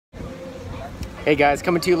Hey guys,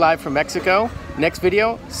 coming to you live from Mexico. Next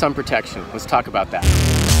video, sun protection. Let's talk about that.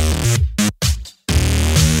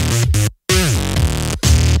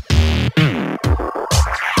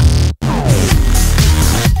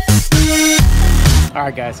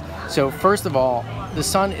 Alright guys, so first of all, the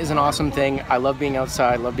sun is an awesome thing. I love being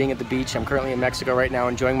outside, love being at the beach. I'm currently in Mexico right now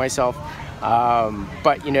enjoying myself.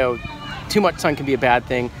 But you know, too much sun can be a bad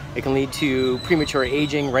thing. It can lead to premature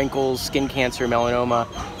aging, wrinkles, skin cancer, melanoma,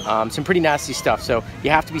 some pretty nasty stuff. So you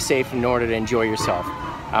have to be safe in order to enjoy yourself.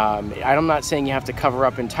 I'm not saying you have to cover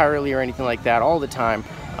up entirely or anything like that all the time.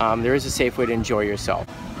 There is a safe way to enjoy yourself.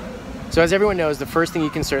 So as everyone knows, the first thing you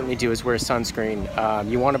can certainly do is wear sunscreen.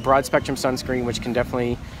 You want a broad spectrum sunscreen, which can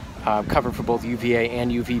definitely cover for both UVA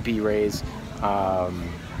and UVB rays.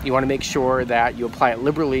 You want to make sure that you apply it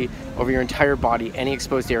liberally over your entire body, any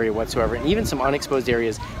exposed area whatsoever, and even some unexposed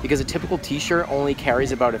areas, because a typical t-shirt only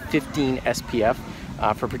carries about a 15 SPF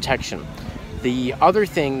for protection. The other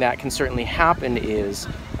thing that can certainly happen is,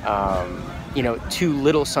 you know, too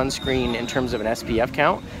little sunscreen in terms of an SPF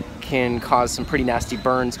count can cause some pretty nasty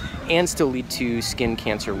burns and still lead to skin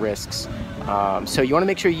cancer risks. So you want to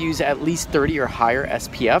make sure you use at least 30 or higher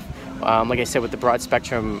SPF, like I said, with the broad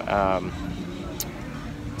spectrum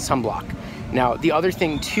sunblock. Now, the other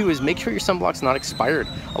thing too is make sure your sunblock's not expired.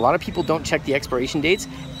 A lot of people don't check the expiration dates,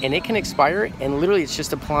 and it can expire, and literally it's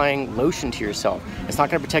just applying lotion to yourself. It's not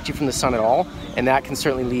going to protect you from the sun at all, and that can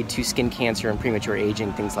certainly lead to skin cancer and premature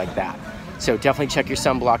aging, things like that. So definitely check your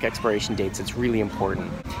sunblock expiration dates. It's really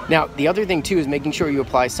important. Now, the other thing too is making sure you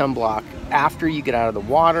apply sunblock after you get out of the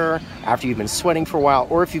water, after you've been sweating for a while,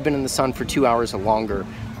 or if you've been in the sun for 2 hours or longer.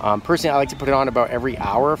 Personally, I like to put it on about every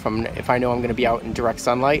hour if I know I'm going to be out in direct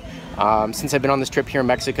sunlight. Since I've been on this trip here in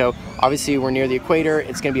Mexico, obviously we're near the equator.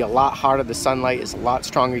 It's going to be a lot hotter. The sunlight is a lot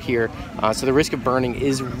stronger here, so the risk of burning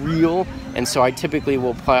is real. And so I typically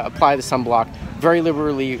will apply the sunblock very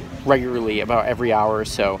liberally, regularly, about every hour or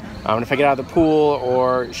so. And if I get out of the pool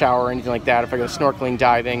or shower or anything like that, if I go snorkeling,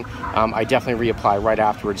 diving, I definitely reapply right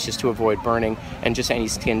afterwards just to avoid burning and just any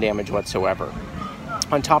skin damage whatsoever.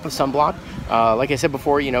 On top of sunblock, like I said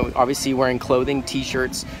before, you know, obviously wearing clothing,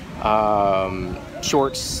 t-shirts,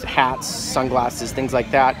 shorts, hats, sunglasses, things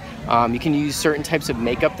like that. You can use certain types of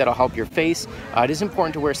makeup that'll help your face. It is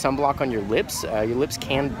important to wear sunblock on your lips. Your lips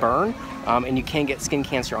can burn, and you can get skin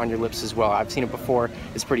cancer on your lips as well. I've seen it before.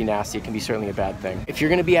 It's pretty nasty. It can be certainly a bad thing. If you're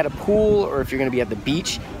going to be at a pool or if you're going to be at the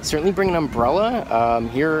beach, certainly bring an umbrella.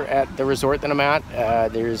 Here at the resort that I'm at,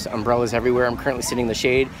 there's umbrellas everywhere. I'm currently sitting in the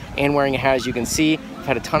shade and wearing a hat, as you can see. I've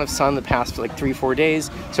had a ton of sun the past like 3-4 days,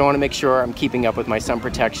 so I want to make sure I'm keeping up with my sun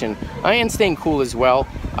protection and staying cool as well.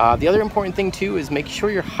 The other important thing too is make sure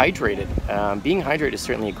you're hydrated. Being hydrated is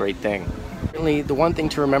certainly a great thing. Certainly, the one thing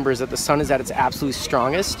to remember is that the sun is at its absolute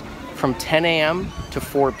strongest from 10 a.m. to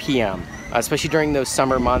 4 p.m. Especially during those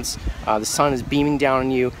summer months. The sun is beaming down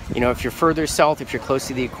on you. You know, if you're further south, if you're close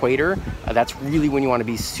to the equator, that's really when you want to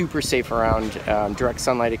be super safe around direct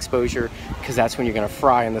sunlight exposure, because that's when you're going to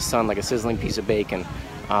fry in the sun like a sizzling piece of bacon.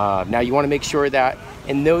 Now you want to make sure that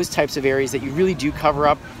in those types of areas that you really do cover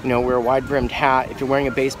up, you know, wear a wide-brimmed hat. If you're wearing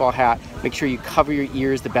a baseball hat, make sure you cover your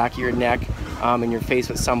ears, the back of your neck, and your face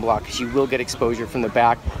with sunblock, because you will get exposure from the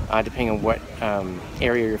back depending on what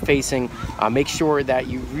area you're facing. Make sure that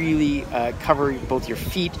you really cover both your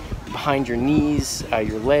feet, behind your knees,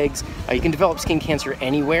 your legs. You can develop skin cancer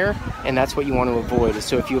anywhere, and that's what you want to avoid.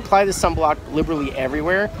 So if you apply the sunblock liberally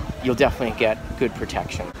everywhere, you'll definitely get good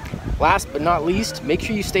protection. Last but not least, make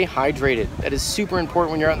sure you stay hydrated. That is super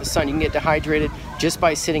important when you're out in the sun. You can get dehydrated just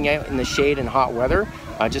by sitting out in the shade in hot weather,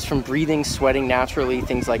 just from breathing, sweating naturally,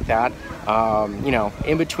 things like that. You know,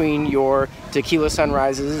 in between your tequila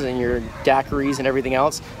sunrises and your daiquiris and everything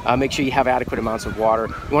else, make sure you have adequate amounts of water.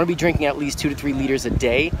 You want to be drinking at least 2 to 3 liters a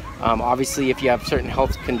day. Obviously, if you have certain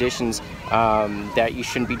health conditions that you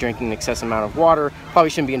shouldn't be drinking an excessive amount of water, probably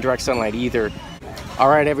shouldn't be in direct sunlight either. All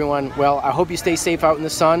right, everyone. Well, I hope you stay safe out in the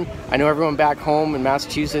sun. I know everyone back home in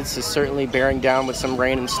Massachusetts is certainly bearing down with some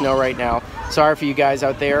rain and snow right now. Sorry for you guys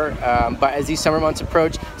out there, but as these summer months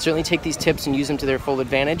approach, certainly take these tips and use them to their full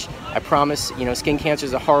advantage. I promise, you know, skin cancer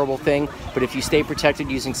is a horrible thing, but if you stay protected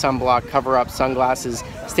using sunblock, cover up, sunglasses,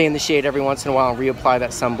 stay in the shade every once in a while and reapply that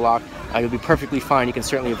sunblock, you'll be perfectly fine. You can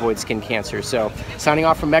certainly avoid skin cancer. So, signing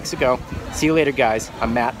off from Mexico. See you later, guys.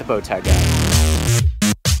 I'm Matt, the Bowtie Guy.